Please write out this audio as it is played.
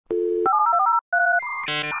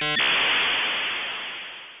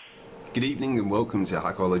Good evening and welcome to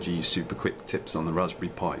Hakology's super quick tips on the Raspberry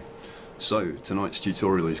Pi. So tonight's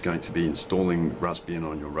tutorial is going to be installing Raspbian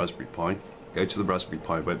on your Raspberry Pi. Go to the Raspberry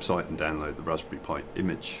Pi website and download the Raspberry Pi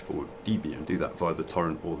image for Debian. Do that via the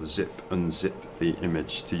torrent or the zip. Unzip the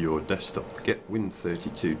image to your desktop. Get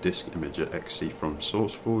Win32 disk imager XC from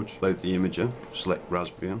SourceForge. Load the imager, select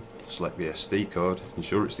Raspbian, select the SD card,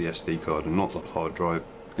 ensure it's the SD card and not the hard drive.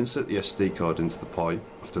 Insert the SD card into the Pi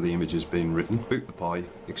after the image has been written. Boot the Pi,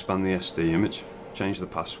 expand the SD image, change the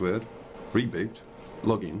password, reboot,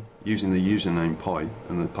 log in using the username Pi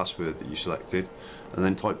and the password that you selected, and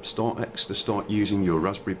then type *X to start using your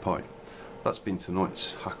Raspberry Pi. That's been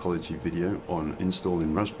tonight's Hakology video on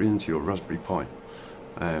installing Raspbian into your Raspberry Pi.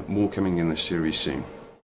 More coming in this series soon.